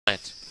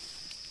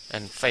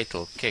and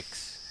fatal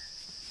kicks.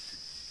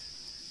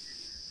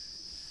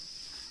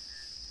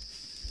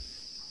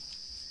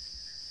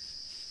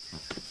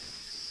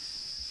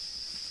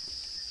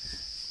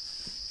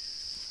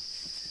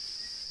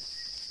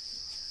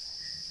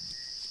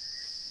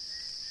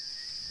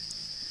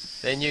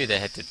 They knew they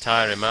had to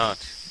tire him out,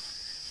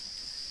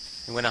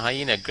 and when a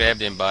hyena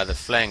grabbed him by the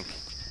flank,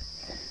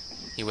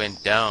 he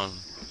went down,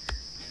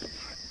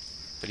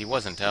 but he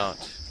wasn't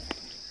out.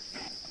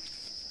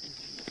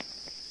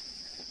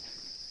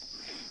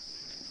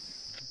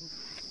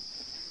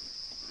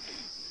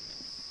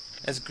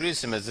 As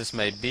gruesome as this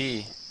may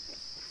be,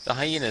 the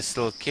hyena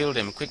still killed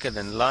him quicker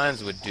than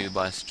lions would do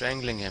by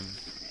strangling him.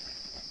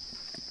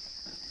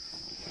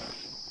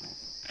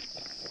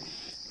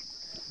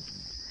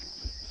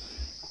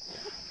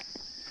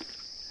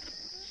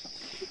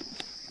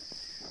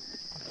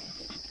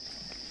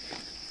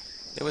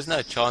 There was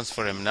no chance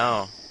for him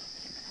now,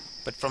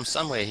 but from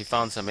somewhere he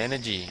found some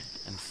energy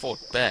and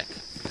fought back.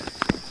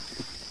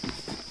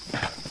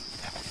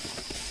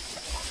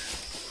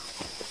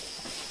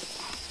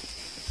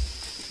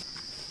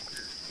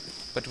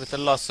 But with the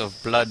loss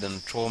of blood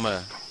and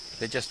trauma,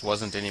 there just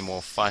wasn't any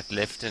more fight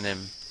left in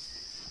him.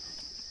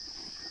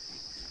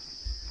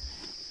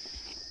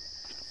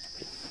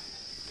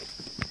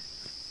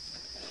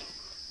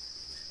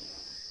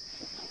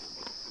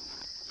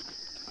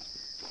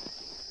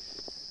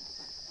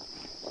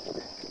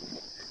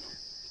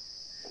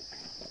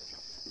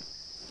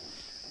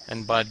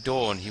 And by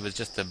dawn he was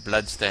just a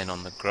bloodstain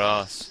on the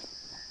grass.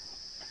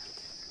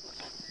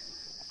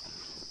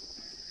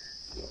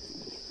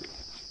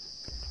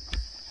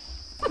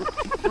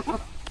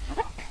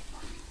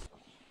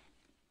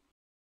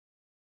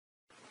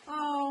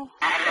 Oh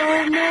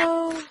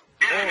no.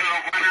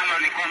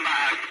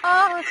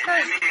 Oh, it's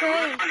got his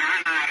face.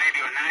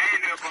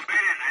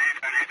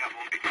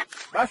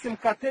 Basi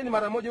mkateni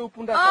mara moja huyu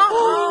punda.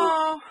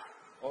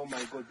 Oh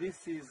my God,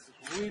 this is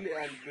really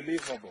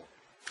unbelievable.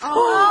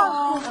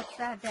 Oh,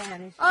 upside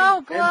down.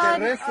 Oh, blood.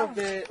 And the rest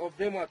of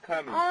them are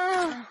coming.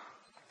 Oh.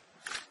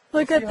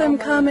 Look at them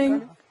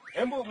coming.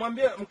 Embu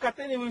mwambie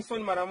mkateni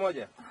Wilson mara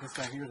moja. This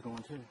guy here is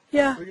going too.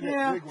 Yeah.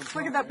 Yeah.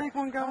 Look at that big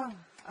one going.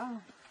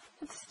 Oh.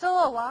 It's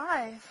still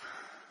alive.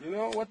 You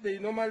know what they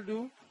normally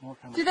do?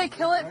 Do they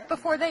kill it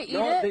before they eat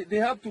No, it? they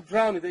have to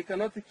drown it. They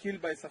cannot kill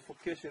by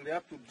suffocation. They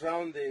have to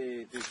drown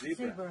the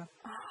zebra.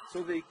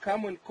 So they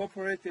come and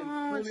cooperate and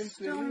pull it's into a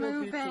still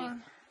little bit.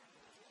 moving.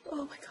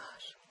 Oh my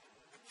gosh.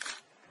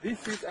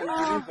 This is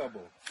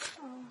unbelievable.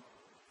 Oh,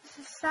 this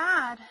is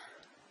sad.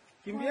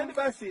 Kimbiani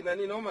basi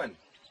nani Norman.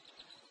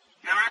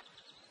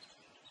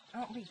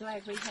 Aren't we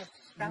glad we have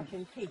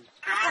sprouting teeth?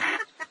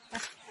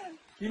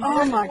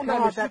 Oh my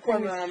God, that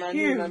thing is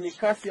huge. Na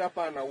mikasi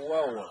hapa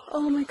anauawa.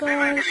 Oh my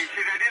gosh.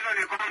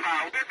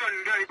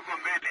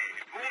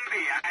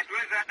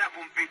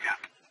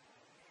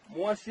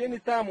 Muwashieni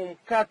taa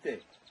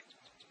mumkate.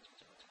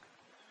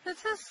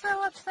 This is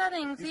so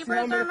upsetting.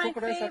 Zebras are my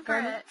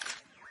favorite.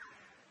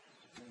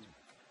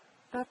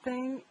 That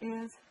thing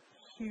is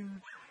huge.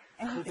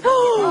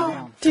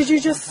 Did you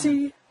just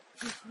see?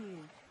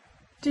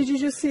 Did you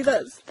just see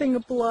that thing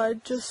of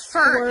blood just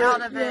Spurt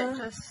out of it,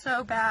 just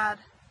so bad.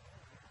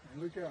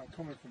 Look out,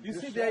 coming from You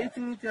this see they're side.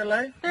 eating it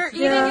alive? They're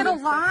eating it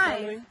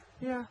alive.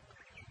 Yeah.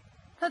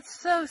 That's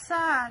so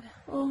sad.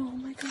 Oh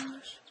my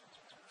gosh.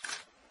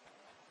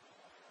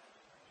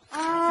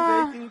 You see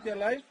they're eating it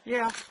alive?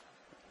 Yeah.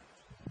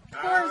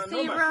 Poor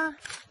zebra.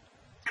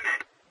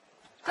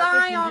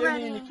 Die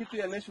already. Ni kitu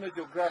ya National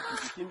Geographic.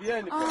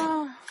 Kimbieni.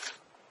 Oh.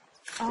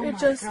 It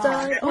just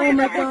died. Oh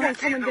my god.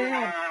 Coming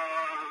down.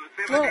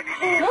 Look.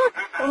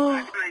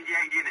 Oh.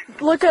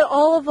 Look at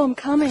all of them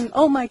coming.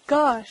 Oh my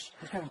gosh.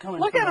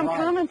 Look at them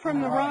coming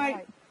from the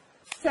right.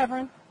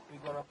 Severin. We're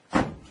gonna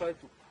try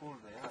to pull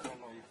there. I don't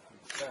know if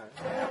we can.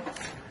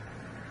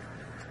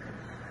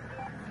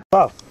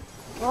 Wow.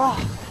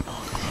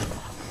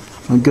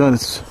 My God,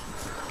 it's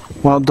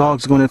wild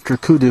dogs going after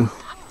kudu.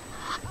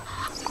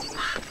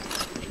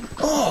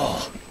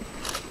 Oh,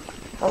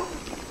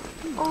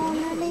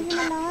 no, leave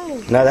him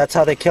alone. No, that's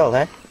how they kill,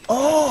 eh?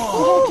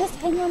 Oh, they're just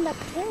hanging on that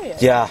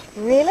period. Yeah.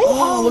 Really?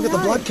 Oh, look at the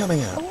blood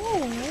coming out.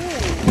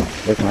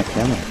 Where's my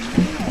camera?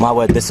 My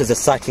word, this is a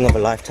sighting of a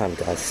lifetime,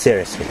 guys.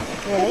 Seriously.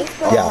 Really?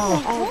 Yeah.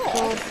 Oh,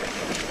 God.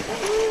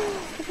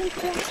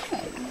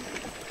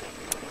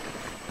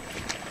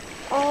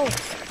 Oh.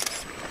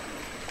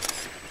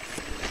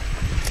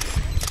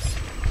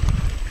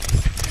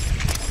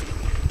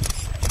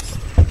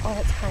 Oh,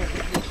 that's funny.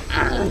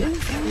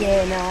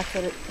 Yeah, no, I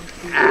thought it.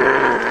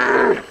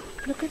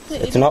 Look at the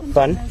It's not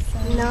fun.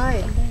 No.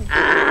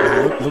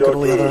 Look at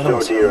all the other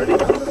animals.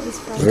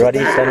 Ready,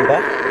 stand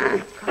back.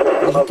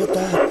 Look at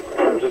that.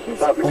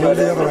 All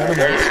the other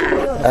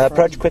animals.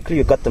 Approach quickly.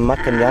 You've got the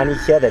Makanyani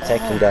here. They're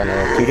taking down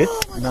a kudu.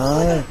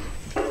 No.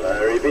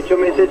 Repeat your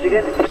message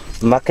again.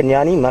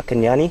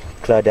 Makanyani,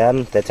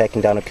 Claudam, they're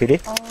taking down a kudu.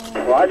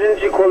 Why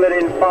didn't you call it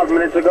in 5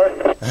 minutes ago?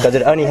 Because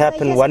it only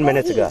happened 1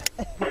 minute ago.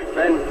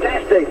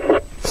 Fantastic.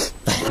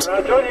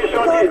 I told you,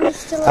 short.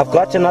 I've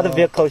got another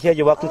vehicle here.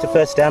 You're welcome to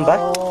first standby.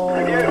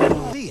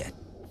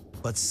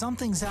 But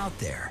something's out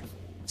there,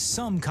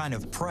 some kind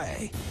of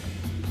prey.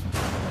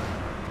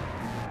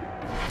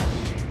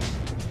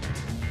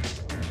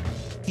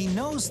 He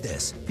knows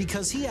this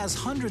because he has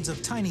hundreds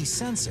of tiny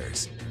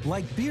sensors,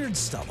 like beard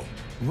stubble,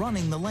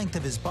 running the length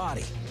of his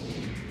body,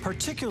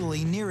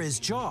 particularly near his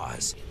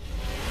jaws,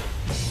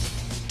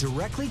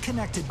 directly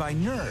connected by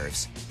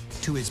nerves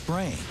to his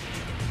brain.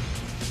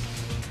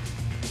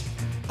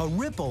 A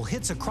ripple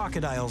hits a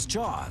crocodile's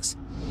jaws,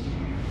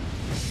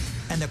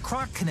 and the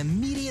croc can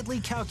immediately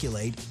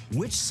calculate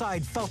which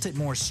side felt it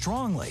more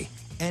strongly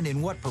and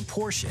in what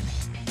proportion.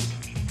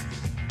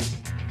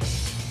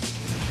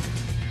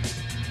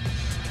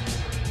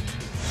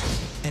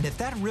 And if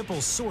that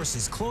ripple's source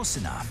is close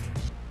enough,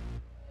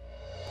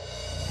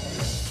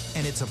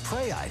 and it's a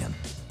prey item,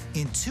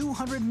 in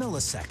 200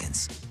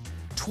 milliseconds,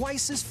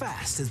 twice as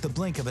fast as the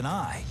blink of an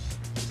eye,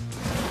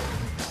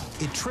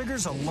 it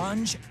triggers a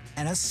lunge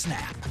and a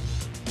snap.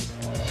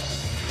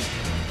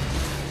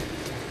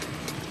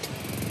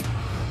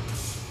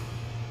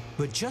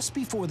 But just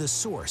before the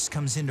source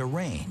comes into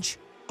range,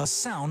 a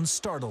sound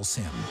startles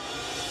him.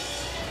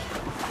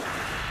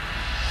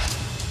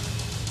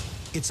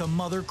 It's a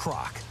mother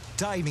croc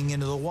diving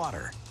into the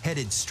water,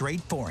 headed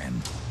straight for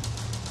him.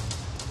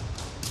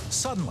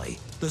 Suddenly,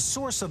 the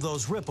source of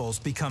those ripples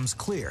becomes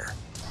clear.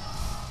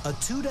 A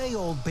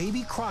 2-day-old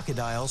baby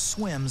crocodile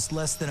swims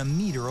less than a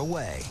meter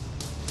away.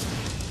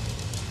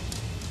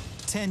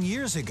 10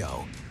 years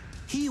ago,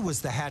 he was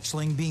the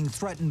hatchling being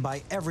threatened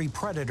by every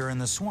predator in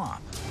the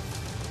swamp.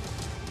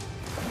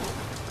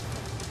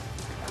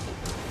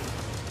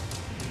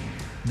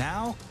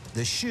 Now,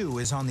 the shoe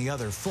is on the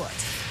other foot.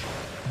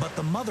 But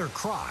the mother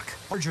croc,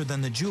 larger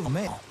than the juvenile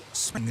male,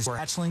 springs for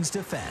hatchling's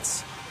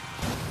defense.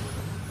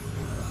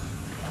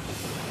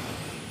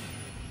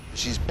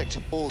 She's picked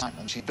up all the time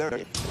and she's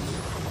very...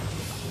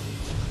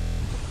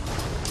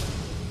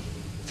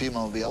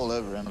 Female will be all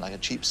over him like a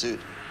cheap suit.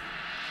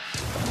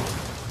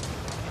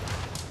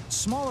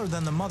 Smaller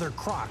than the mother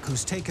croc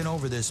who's taken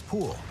over this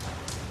pool,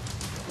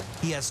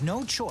 he has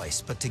no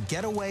choice but to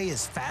get away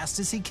as fast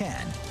as he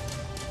can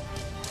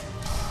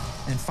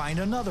and find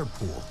another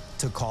pool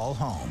to call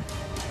home.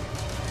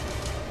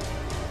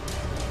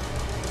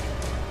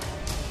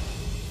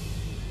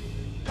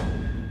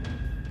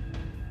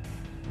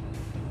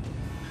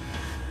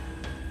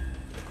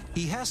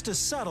 He has to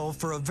settle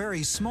for a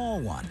very small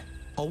one,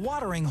 a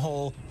watering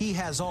hole he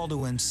has all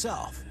to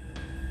himself.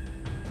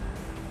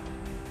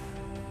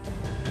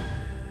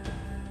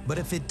 But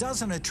if it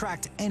doesn't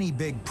attract any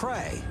big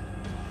prey,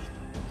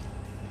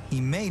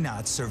 he may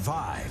not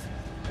survive.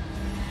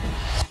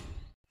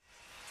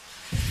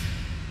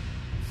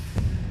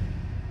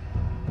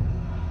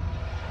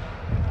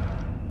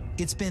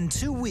 It's been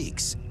 2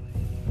 weeks,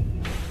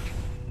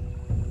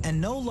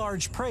 and no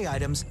large prey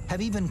items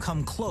have even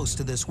come close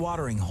to this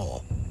watering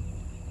hole.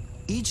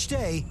 Each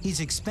day, he's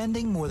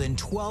expending more than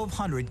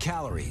 1,200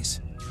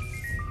 calories.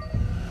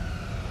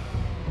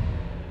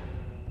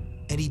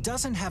 And he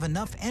doesn't have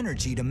enough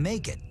energy to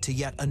make it to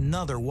yet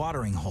another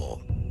watering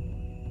hole.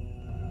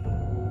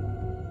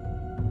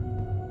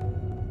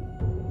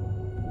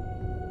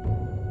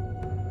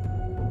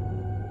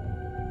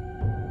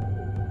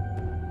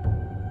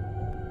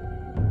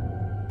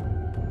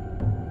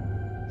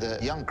 The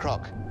young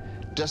croc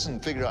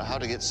doesn't figure out how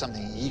to get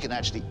something he can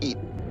actually eat.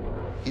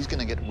 He's going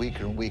to get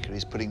weaker and weaker.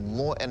 He's putting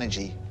more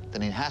energy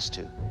than he has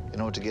to in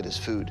order to get his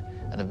food.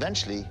 And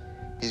eventually,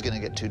 he's going to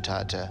get too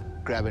tired to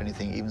grab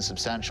anything even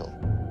substantial.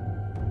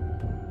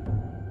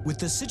 With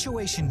the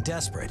situation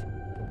desperate,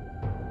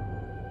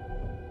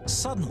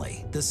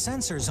 suddenly the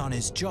sensors on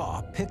his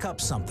jaw pick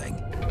up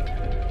something.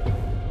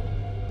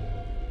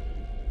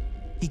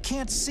 He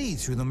can't see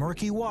through the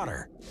murky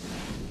water,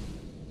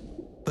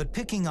 but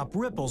picking up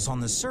ripples on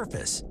the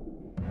surface,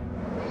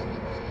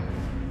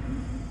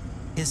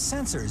 his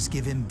sensors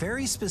give him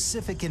very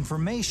specific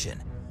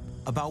information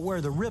about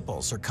where the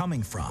ripples are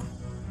coming from.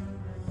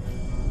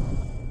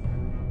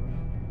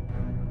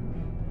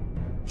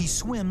 He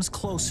swims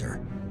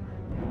closer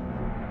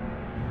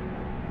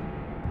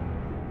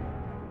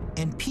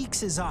and peeks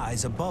his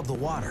eyes above the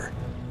water.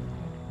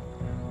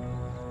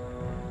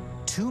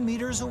 2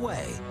 meters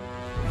away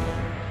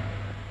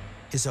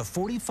is a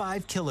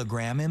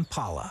 45-kilogram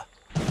impala.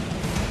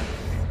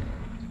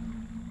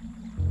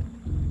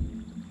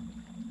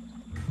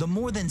 The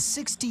more than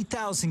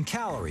 60,000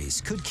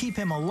 calories could keep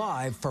him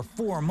alive for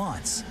 4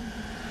 months.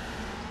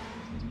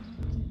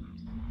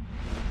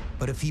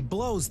 But if he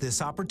blows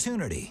this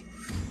opportunity,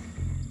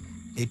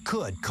 it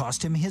could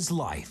cost him his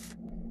life.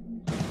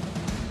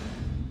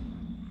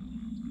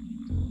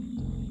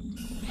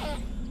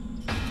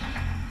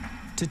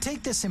 To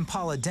take this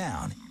impala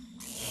down,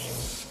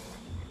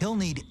 he'll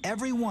need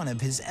every one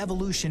of his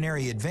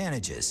evolutionary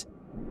advantages.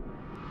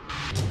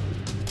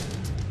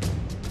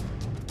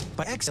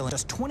 By exhaling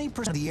just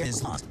 20% of the air in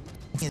his lungs,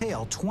 he can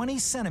inhale 20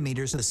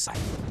 centimeters to the side.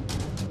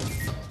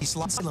 He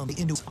slides slowly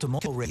into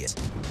optimal radius.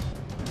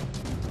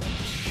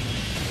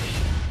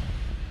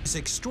 His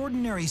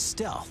extraordinary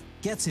stealth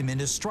gets him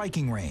into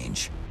striking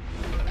range.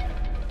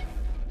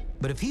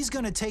 But if he's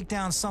going to take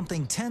down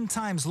something 10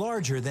 times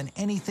larger than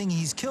anything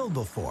he's killed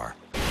before,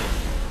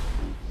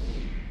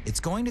 it's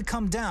going to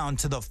come down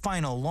to the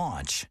final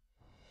launch.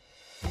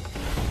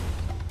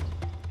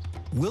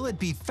 Will it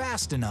be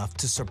fast enough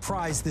to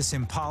surprise this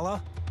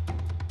impala?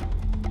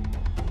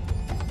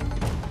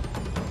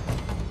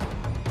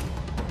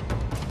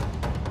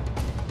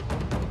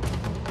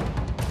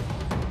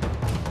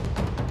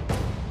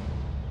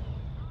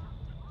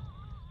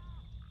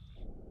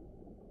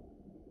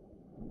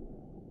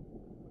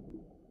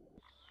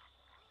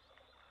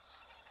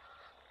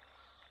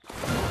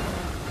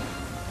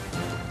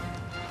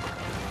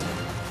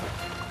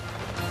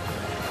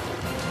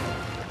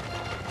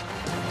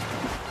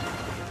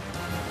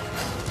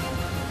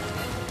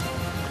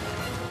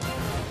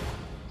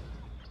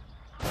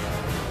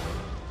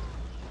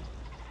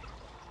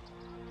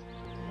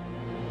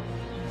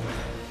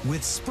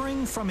 With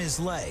spring from his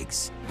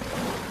legs,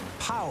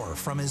 power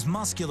from his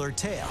muscular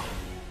tail,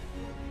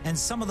 and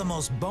some of the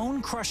most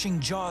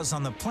bone-crushing jaws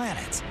on the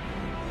planet,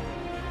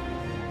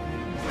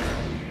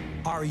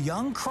 our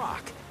young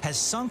croc has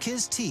sunk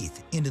his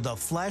teeth into the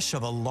flesh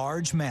of a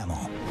large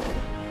mammal.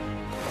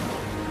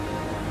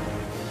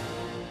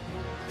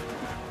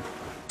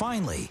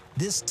 Finally,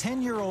 this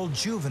 10-year-old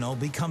juvenile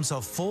becomes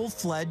a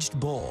full-fledged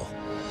bull.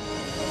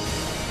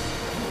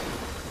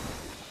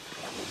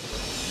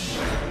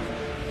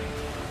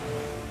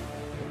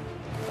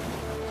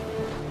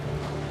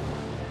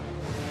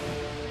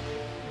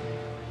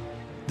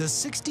 The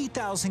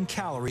 60,000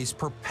 calories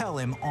propel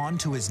him on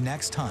to his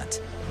next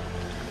hunt.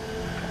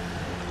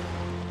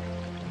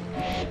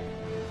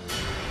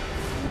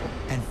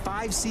 And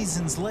 5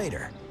 seasons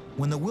later,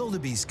 when the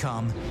wildebeest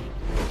come,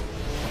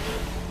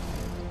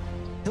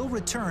 he'll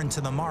return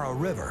to the Mara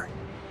River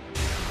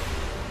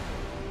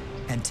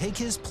and take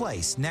his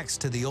place next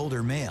to the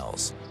older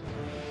males.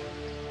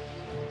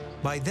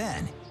 By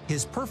then,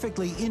 his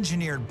perfectly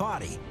engineered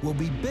body will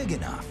be big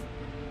enough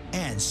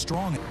and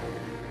strong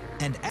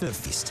and at the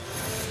feast.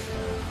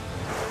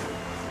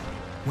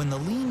 When the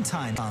lean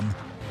time comes,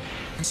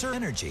 conserve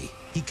energy,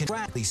 he can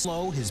rapidly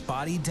slow his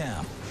body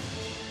down.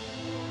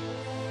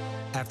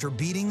 After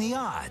beating the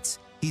odds,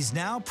 he's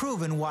now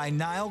proven why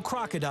Nile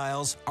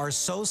crocodiles are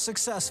so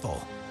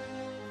successful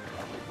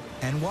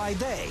and why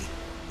they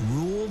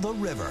rule the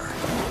river.